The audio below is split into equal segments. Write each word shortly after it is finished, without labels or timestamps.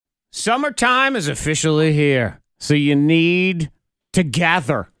Summertime is officially here, so you need to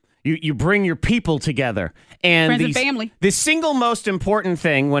gather. You bring your people together. And friends and family. The single most important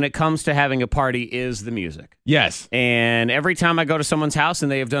thing when it comes to having a party is the music. Yes. And every time I go to someone's house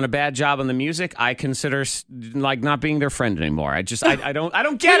and they have done a bad job on the music, I consider like not being their friend anymore. I don't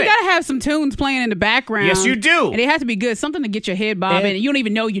get it. You gotta have some tunes playing in the background. Yes, you do. And they have to be good. Something to get your head bobbing, and you don't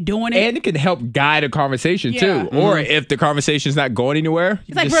even know you're doing it. And it can help guide a conversation too. Or if the conversation's not going anywhere,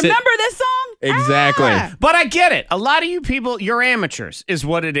 it's like, remember this song? Exactly. Ah. But I get it. A lot of you people, you're amateurs, is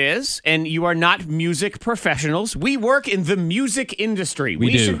what it is, and you are not music professionals. We work in the music industry.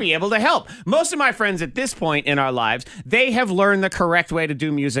 We should be able to help. Most of my friends at this point in our lives, they have learned the correct way to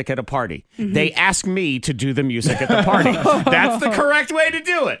do music at a party. Mm-hmm. They ask me to do the music at the party. That's the correct way to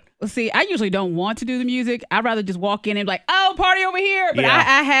do it. Well, see, I usually don't want to do the music. I'd rather just walk in and be like, oh, party over here. But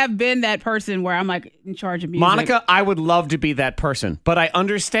I have been that person where I'm like in charge of music. Monica, I would love to be that person, but I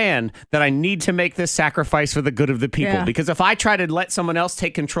understand that I need to make this sacrifice for the good of the people. Because if I try to let someone else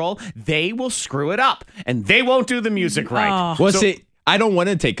take control, they will screw it up and they won't do the music right. Well, see, I don't want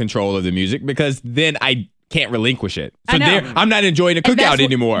to take control of the music because then I can't relinquish it. So I'm not enjoying the cookout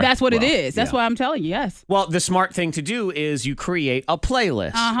anymore. That's what it is. That's why I'm telling you, yes. Well, the smart thing to do is you create a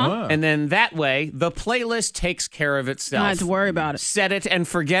playlist. And then that way, the playlist takes care of itself. You don't have to worry about it. Set it and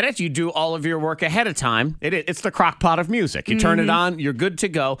forget it. You do all of your work ahead of time. It's the crock pot of music. You turn it on, you're good to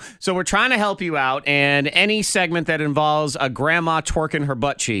go. So we're trying to help you out, and any segment that involves a grandma twerking her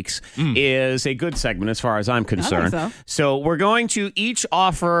butt cheeks is a good segment as far as I'm concerned. I think so we're going to each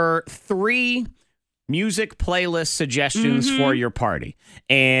offer 3 music playlist suggestions for your party.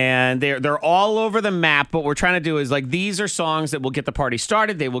 And they're all over the map. What we're trying to do is like, these are songs that will get the party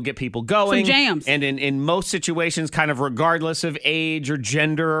started. They will get people going. Some jams. And in most situations, kind of regardless of age or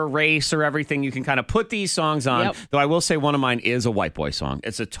gender or race or everything, you can kind of put these songs on. Yep. Though I will say one of mine is a white boy song.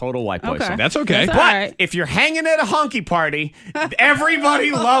 It's a total white boy song. That's okay. That's but if you're hanging at a honky party,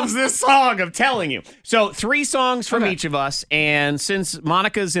 everybody loves this song, I'm telling you. So 3 songs from each of us. And since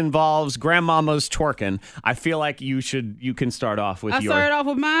Monica's involves grandmama's twerking, I feel like you can start off with your... I'll start off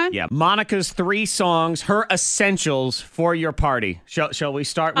with mine? Yeah. Monica's 3 songs, her essentials for your party. Shall we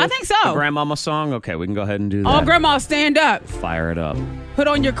start with I think so. the grandmama song? Okay, we can go ahead and do that. Oh, grandma, stand up. Fire it up. Put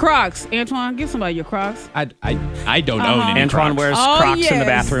on your Crocs. Antoine, give somebody your Crocs. I don't own any Antoine Crocs. wears Crocs in the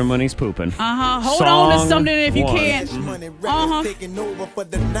bathroom when he's pooping. Hold on to something if you can.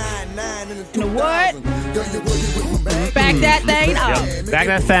 What? Back that thing up. Yep. Back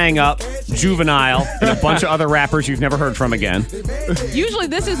that thing up. Juvenile and a bunch of other rappers you've never heard from again. Usually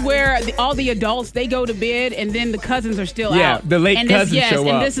this is where all the adults, they go to bed and then the cousins are still out. Yeah, the late cousins show up.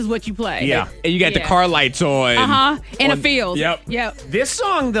 And this is what you play. Yeah. And you got the car lights on. In a field. Yep. This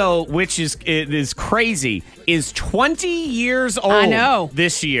song, though, which is crazy, is 20 years old I know.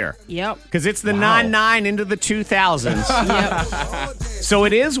 This year. Yep. Because it's the 99 into the 2000s. Yep. So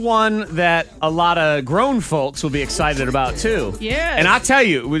it is one that a lot of grown folks will be excited about, too. Yeah. And I'll tell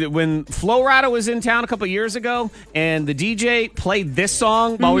you, when Flo Rida was in town a couple years ago and the DJ played this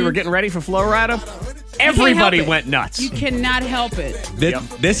song while we were getting ready for Flo Rida, everybody went nuts. You cannot help it.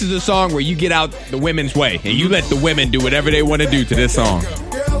 This is a song where you get out the women's way and you let the women do whatever they want to do to this song.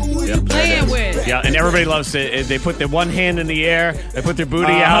 Playing with. Yeah, and everybody loves it. They put their one hand in the air. They put their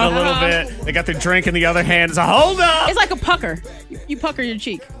booty out a little bit. They got their drink in the other hand. It's a hold up. It's like a pucker. You pucker your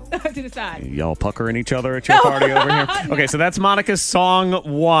cheek to the side. Y'all puckering each other at your party over here? Okay, so that's Monica's song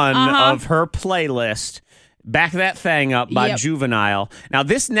 1 of her playlist. Back That Thing Up by Juvenile. Now,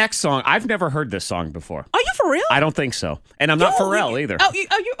 this next song, I've never heard this song before. Are you for real? I don't think so. And I'm not Pharrell either.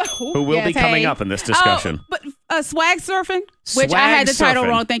 Who will be coming up in this discussion. But Swag Surfing, which I had the title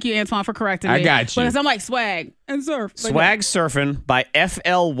wrong. Thank you, Antoine, for correcting me. I got you. Because I'm like, swag and surf. Swag Surfing by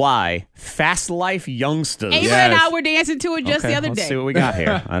FLY, Fast Life Youngsters. Ava and I were dancing to it just the other day. Let's see what we got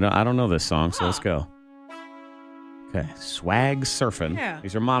here. I don't know this song, so let's go. Okay, Swag Surfing. Yeah.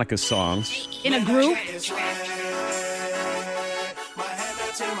 These are Monica's songs. In a group.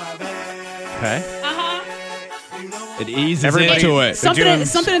 Okay. It eases into it.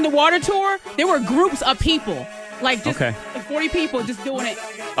 Something in the water tour, there were groups of people. Like just like 40 people just doing it.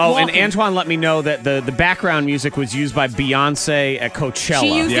 Oh, walking. and Antoine let me know that the background music was used by Beyonce at Coachella.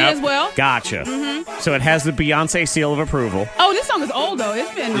 She used it as well? Gotcha. So it has the Beyonce seal of approval. Oh, this song is old, though.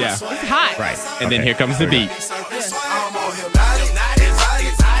 It's been it's hot. Right. And then here comes the beat. It's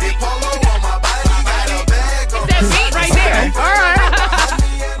that beat right there. All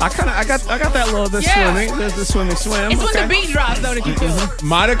right. I got that little swimming, the swim. It's when the beat drops though that you feel.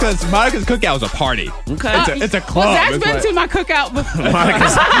 Monica's cookout is a party. Okay, it's a club. Well, Zach's been to my cookout before.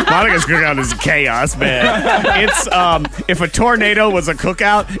 Monica's cookout is chaos, man. It's if a tornado was a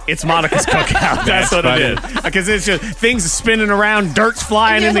cookout, it's Monica's cookout. That's what it is. Because it's just things spinning around, dirt's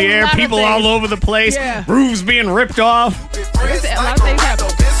flying in the air, people all over the place, roofs being ripped off. A lot of things happen.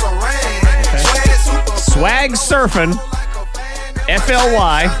 Swag surfing.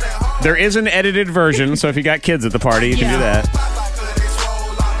 FLY. There is an edited version, so if you got kids at the party, you can do that.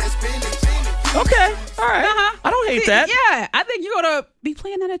 Okay. All right. I don't hate that. Yeah. I think you're going to be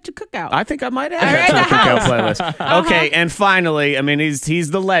playing that at your cookout. I think I might add that to the cookout playlist. Okay. And finally, I mean,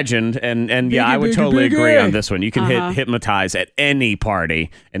 he's the legend. And yeah, I would totally agree on this one. You can hit Hypnotize at any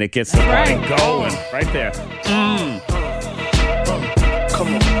party, and it gets the party going right there.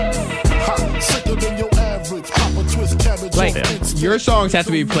 Come on. Sicker than your average. Papa twist cabbage. Like, your songs have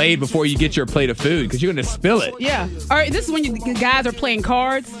to be played before you get your plate of food because you're going to spill it. Yeah. All right, this is when you guys are playing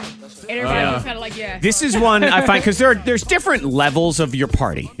cards. And everybody's kind of like, This is one I find, because there's different levels of your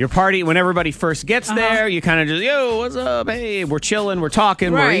party. Your party, when everybody first gets there, you kind of just, yo, what's up? Hey, we're chilling, we're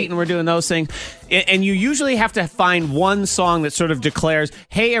talking, we're eating, we're doing those things. And you usually have to find one song that sort of declares,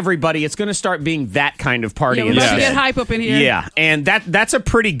 hey, everybody, it's going to start being that kind of party. Yeah, we're about to get hype up in here. Yeah, and that's a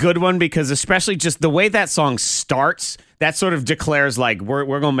pretty good one, because especially just the way that song starts, that sort of declares, like, we're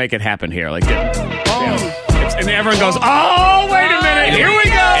going to make it happen here. Like, and everyone goes, oh, wait a minute, here we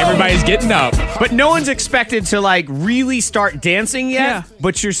go. Everybody's getting up. But no one's expected to, like, really start dancing yet,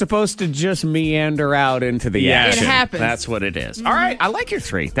 but you're supposed to just meander out into the action. It happens. That's what it is. All right, I like your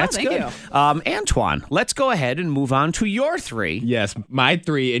three. That's good. Antoine, let's go ahead and move on to your three. Yes, my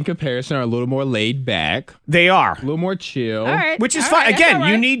three, in comparison, are a little more laid back. They are. A little more chill. All right. Which is fine. Again,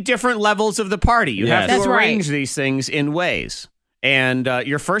 you need different levels of the party. You have to arrange these things in ways. And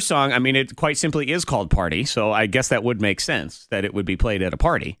your first song, I mean, it quite simply is called Party, so I guess that would make sense that it would be played at a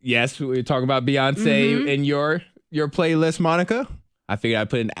party. Yes, we talk about Beyonce in your playlist, Monica. I figured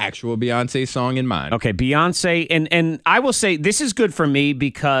I'd put an actual Beyonce song in mine. Okay, Beyonce, and I will say this is good for me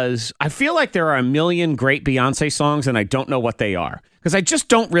because I feel like there are a million great Beyonce songs and I don't know what they are. Because I just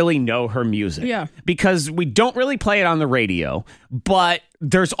don't really know her music. Yeah. Because we don't really play it on the radio, but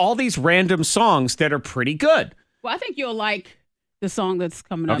there's all these random songs that are pretty good. Well, I think you'll like the song that's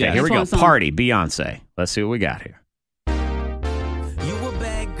coming up. Okay, here we go. Party, Beyonce. Let's see what we got here. You a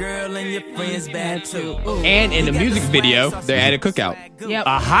bad girl and your friends bad too. And in the music video, they're at a cookout. Yep.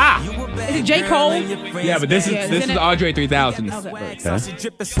 Aha! Is it J. Cole? Yeah, but this is Andre 3000. Okay.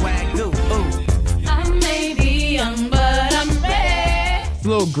 I may be young, but I'm ready. A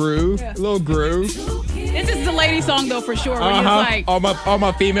little groove. This is the lady song though, for sure. Where like, all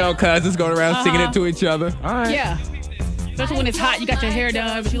my female cousins going around singing it to each other. All right. Yeah. Especially when it's hot, you got your hair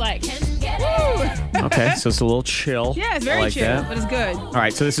done, but you like, woo. Okay, so it's a little chill. Yeah, it's very chill, but it's good. All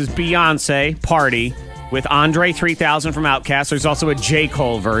right, so this is Beyonce, Party, with Andre 3000 from Outkast. There's also a J.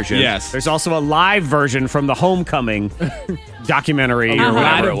 Cole version. Yes. There's also a live version from the Homecoming documentary or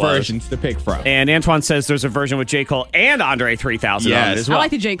whatever it was. Versions to pick from. And Antoine says there's a version with J. Cole and Andre 3000 on it as well. I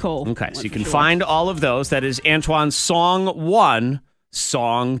like the J. Cole. Okay, so you can find all of those. That is Antoine's Song 1.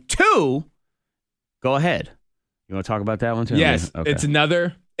 Song 2, go ahead. You want to talk about that one too? Yes, okay. It's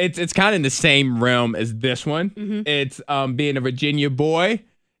another. It's kind of in the same realm as this one. Mm-hmm. It's being a Virginia boy.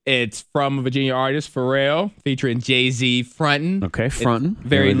 It's from a Virginia artist, Pharrell, featuring Jay-Z frontin'. Okay, frontin'.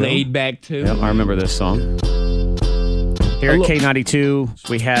 Very laid back too. Yep, I remember this song. Here at K92,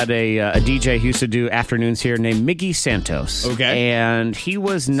 we had a DJ who used to do afternoons here named Miggy Santos. Okay, and he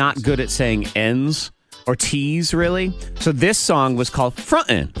was not good at saying N's or T's, really. So this song was called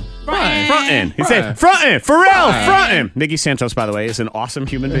Frontin'. Frontin'. He said, Frontin', Pharrell, Frontin'. Miggy Santos, by the way, is an awesome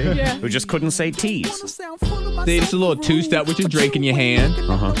human being who just couldn't say T's. See, it's a little two-step with your drink in your hand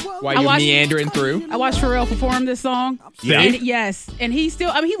while you're meandering through. I watched Pharrell perform this song. Yeah. And and he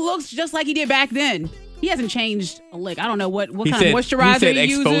still, he looks just like he did back then. He hasn't changed a lick. I don't know what kind of moisturizer he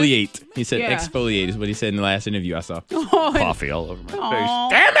uses. Exfoliate. He said exfoliate is what he said in the last interview I saw. Coffee all over my face.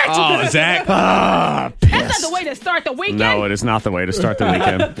 Damn it! Oh, Zach. That's not the way to start the weekend. No, it is not the way to start the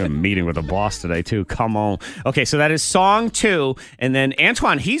weekend. Got a meeting with a boss today, too. Come on. Okay, so that is Song 2. And then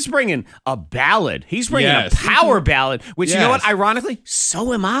Antoine, he's bringing a ballad. He's bringing a power ballad, which, you know what? Ironically,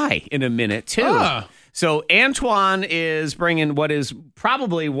 so am I in a minute, too. So Antoine is bringing what is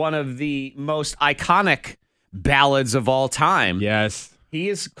probably one of the most iconic ballads of all time. Yes. He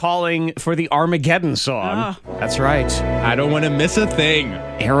is calling for the Armageddon song. That's right. I don't want to miss a thing.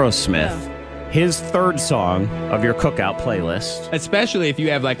 Aerosmith. His third song of your cookout playlist. Especially if you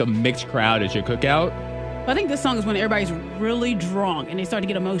have like a mixed crowd at your cookout. I think this song is when everybody's really drunk and they start to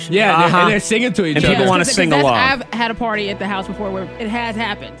get emotional. Yeah, and they're singing to each And other. people want to sing along. I've had a party at the house before where it has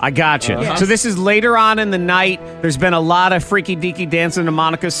happened. I got you. Uh-huh. So this is later on in the night. There's been a lot of freaky deaky dancing to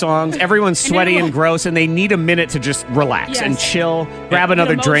Monica songs. Everyone's sweaty and gross, and they need a minute to just relax and chill, grab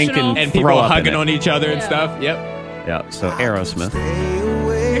another drink, and people throw up hugging in it. on each other and stuff. Yep. Yeah. So Aerosmith.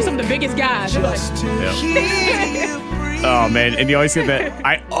 They're some of the biggest guys. They're like, Oh man, and you always get that.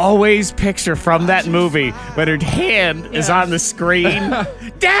 I always picture from that movie when her hand is on the screen.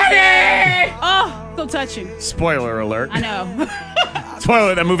 Daddy! oh, so touching. Spoiler alert. I know.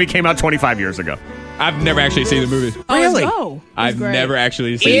 Spoiler, that movie came out 25 years ago. I've never actually seen the movie. Really? I've never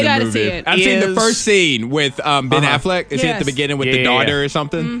actually seen You the gotta movie. see it. I've seen the first scene with Ben Affleck. Is he at the Yes. beginning with the daughter or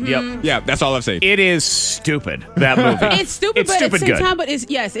something? Mm-hmm. Yep. Yeah, that's all I've seen. It is stupid, that movie. It's stupid, but at the same good. time, but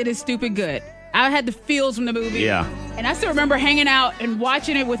it is stupid good. I had the feels from the movie. Yeah. And I still remember hanging out and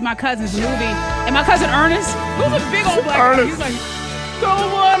watching it with my cousin's movie. And my cousin Ernest, who's a big old black guy, he was like,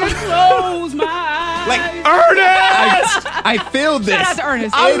 don't want to close my eyes. Like, Ernest! I feel this. Shout out to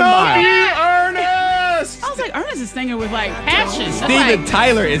Ernest. I in love my- you, Ernest! I was like, Ernest is singing with like passion. That's Steven like,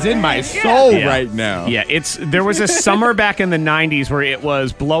 Tyler is in my soul Yeah. right now. Yeah, there was a summer back in the 90s where it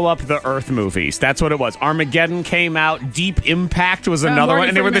was blow up the earth movies. That's what it was. Armageddon came out. Deep Impact was another Morgan one.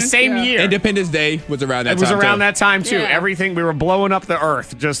 And they were the Freeman, same yeah. year. Independence Day was around that It was time. around too. that time, too. Yeah. Everything, we were blowing up the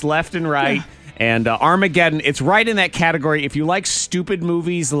earth just left and right. And Armageddon, it's right in that category. If you like stupid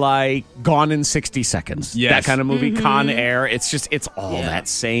movies like Gone in 60 Seconds, Yes. that kind of movie, Mm-hmm. Con Air, it's all that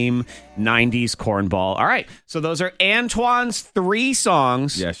same 90s cornball. All right, so those are Antoine's 3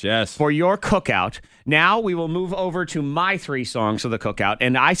 songs Yes. for your cookout. Now we will move over to my 3 songs for the cookout.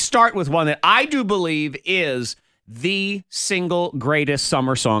 And I start with one that I do believe is the single greatest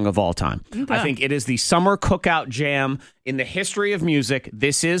summer song of all time. Okay. I think it is the summer cookout jam in the history of music.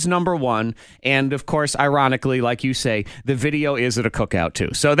 This is number 1. And of course, ironically, like you say, the video is at a cookout too.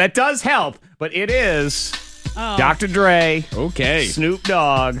 So that does help, but it is Dr. Dre, Okay. Snoop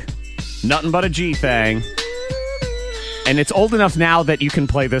Dogg, Nothing But a G Thing. And it's old enough now that you can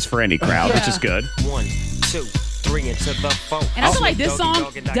play this for any crowd, which is good. 1, 2, 3 into the 4. and I feel like this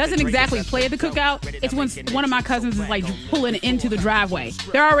song doesn't exactly play at the cookout. It's when one of my cousins is like pulling it into the driveway.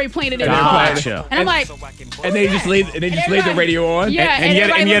 They're already playing it in the car. Gotcha. And I'm like, And they just leave the radio on. Yeah. And yet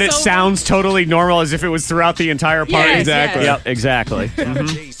everybody it looks so- sounds totally normal as if it was throughout the entire party. Yes, Exactly. yes. Yep,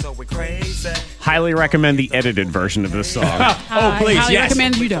 exactly. So we're crazy. Highly recommend the edited version of this song. Oh, please, I highly yes.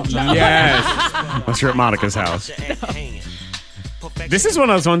 recommend you don't. Yes. Unless you're at Monica's house. This is one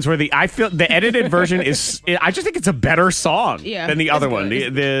of those ones where I feel the edited version is. I just think it's a better song than the other one.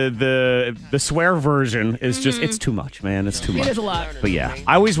 The swear version is just it's too much, man. It's too much. It is a lot. But yeah,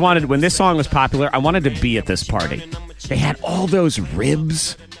 I always wanted when this song was popular. I wanted to be at this party. They had all those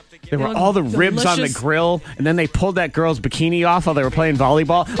ribs. There were all the ribs on the Delicious. grill, and then they pulled that girl's bikini off while they were playing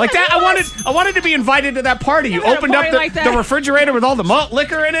volleyball. Like that, I wanted to be invited to that party. You had a opened up party like that? the refrigerator with all the malt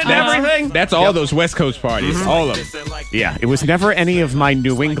liquor in it and everything. That's all those West Coast parties. All of them. Yeah, it was never any of my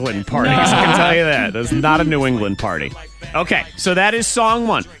New England parties. I can tell you that. It was not a New England party. Okay, so that is song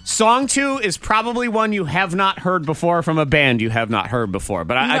 1. Song 2 is probably one you have not heard before from a band you have not heard before.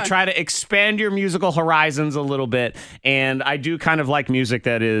 But I try to expand your musical horizons a little bit, and I do kind of like music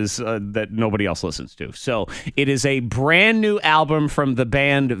that is that nobody else listens to. So it is a brand new album from the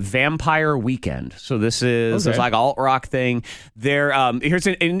band Vampire Weekend. So this is it's like alt rock thing. They're here's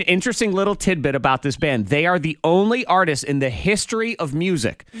an interesting little tidbit about this band. They are the only artist in the history of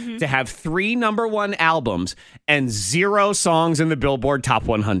music to have 3 number 1 albums and 0 songs in the Billboard Top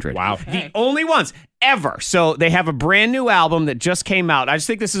 100. Wow. The only ones ever. So they have a brand new album that just came out. I just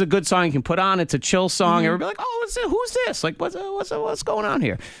think this is a good song you can put on. It's a chill song. Everybody like, oh, who's this? Like, what's going on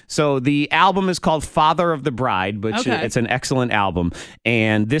here? So the album is called Father of the Bride, which it's an excellent album.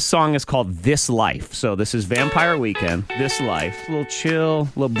 And this song is called This Life. So this is Vampire Weekend, This Life. A little chill,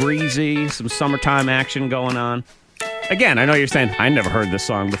 a little breezy, some summertime action going on. Again, I know you're saying, I never heard this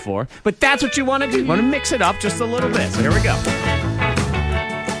song before, but that's what you want to do. You want to mix it up just a little bit. So here we go.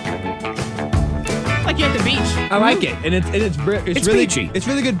 Like you're at the beach. I like it, and it's really beachy. It's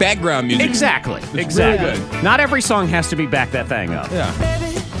really good background music. Exactly. really Exactly. good. Not every song has to be back that thing up. Yeah.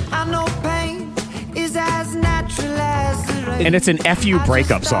 I know pain is as natural as the rain. And it's an FU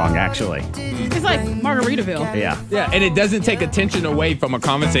breakup song, actually. It's like Margaritaville. Yeah. Yeah, and it doesn't take attention away from a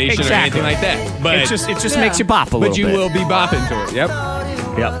conversation Exactly. or anything like that. But It just makes you bop a little but you bit. will be bopping to it. Yep.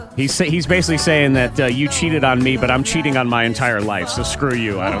 Yep. He's basically saying that you cheated on me, but I'm cheating on my entire life. So screw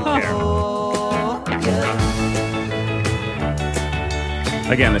you. I don't care.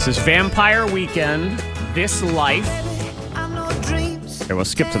 Again, this is Vampire Weekend, This Life. I know dreams Here, we'll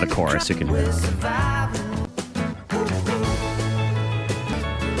skip to the chorus. You can hear it.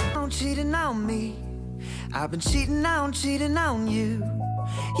 on me. I've been cheating on you.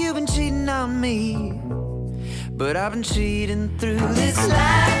 You've been cheating on me. But I've been cheating through this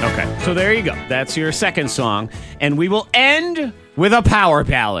life. Okay, so there you go. That's your second song. And we will end with a power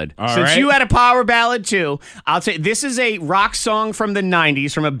ballad. All Since right. you had a power ballad too, I'll say this is a rock song from the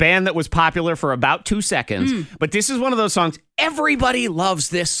 90s from a band that was popular for about 2 seconds. But this is one of those songs, everybody loves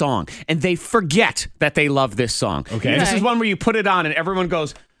this song. And they forget that they love this song. Okay. This is one where you put it on and everyone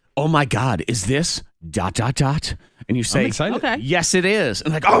goes, oh my God, is this ... And you say, I'm excited. Okay. yes, it is.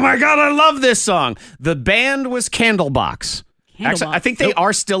 And like, oh my God, I love this song. The band was Candlebox. Actually, I think they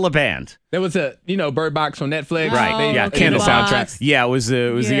are still a band. There was a, Bird Box on Netflix. Right. They Yeah, got the soundtrack. Yeah, it was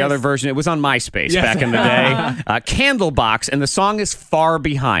the Yes. other version. It was on MySpace Yes. back in the day. Candlebox, and the song is Far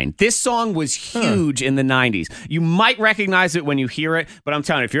Behind. This song was huge in the 90s. You might recognize it when you hear it, but I'm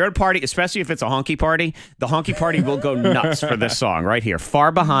telling you, if you're at a party, especially if it's a honky party, the honky party will go nuts for this song right here.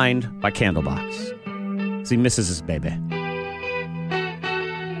 Far Behind by Candlebox. See, misses his baby.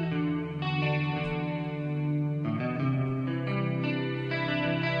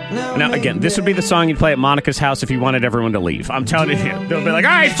 Now, again, this would be the song you'd play at Monica's house if you wanted everyone to leave. I'm telling you. They'll be like,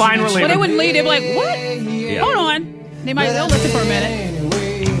 all right, fine, we're leaving. Well, they wouldn't leave. They'd be like, what? Hold on. They'll listen for a minute.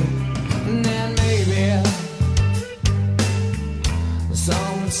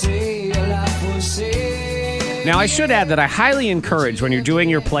 Now, I should add that I highly encourage when you're doing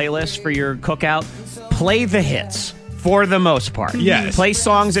your playlist for your cookout, play the hits for the most part. Yes. Play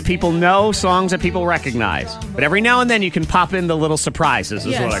songs that people know, songs that people recognize. But every now and then you can pop in the little surprises,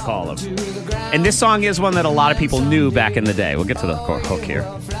 is Yes. what I call them. And this song is one that a lot of people knew back in the day. We'll get to the hook here.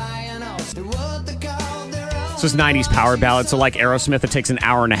 This is 90s power ballad, so like Aerosmith, it takes an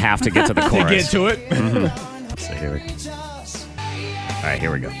hour and a half to get to the chorus. Get to it. So here we go. All right,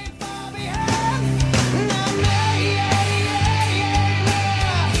 here we go.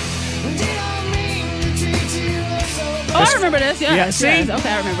 Oh, I remember this. Yeah. Yeah, see? Yes. Okay,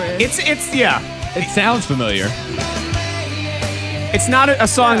 I remember this. It sounds familiar. It's not a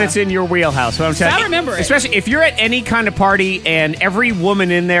song that's in your wheelhouse, but I'm telling you. I remember it. Especially if you're at any kind of party and every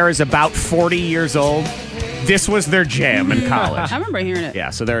woman in there is about 40 years old, this was their jam in college. I remember hearing it.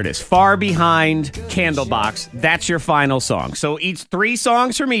 Yeah, so there it is. Far Behind, Candlebox. That's your final song. So each 3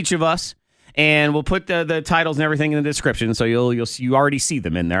 songs from each of us, and we'll put the titles and everything in the description, so you already see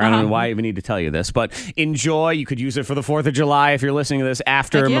them in there. I don't know why I even need to tell you this, but enjoy. You could use it for the 4th of July if you're listening to this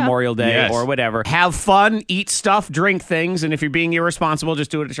after Heck yeah. Memorial Day Yes. or whatever. Have fun, eat stuff, drink things, and if you're being irresponsible, just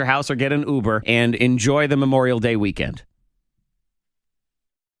do it at your house or get an Uber and enjoy the Memorial Day weekend.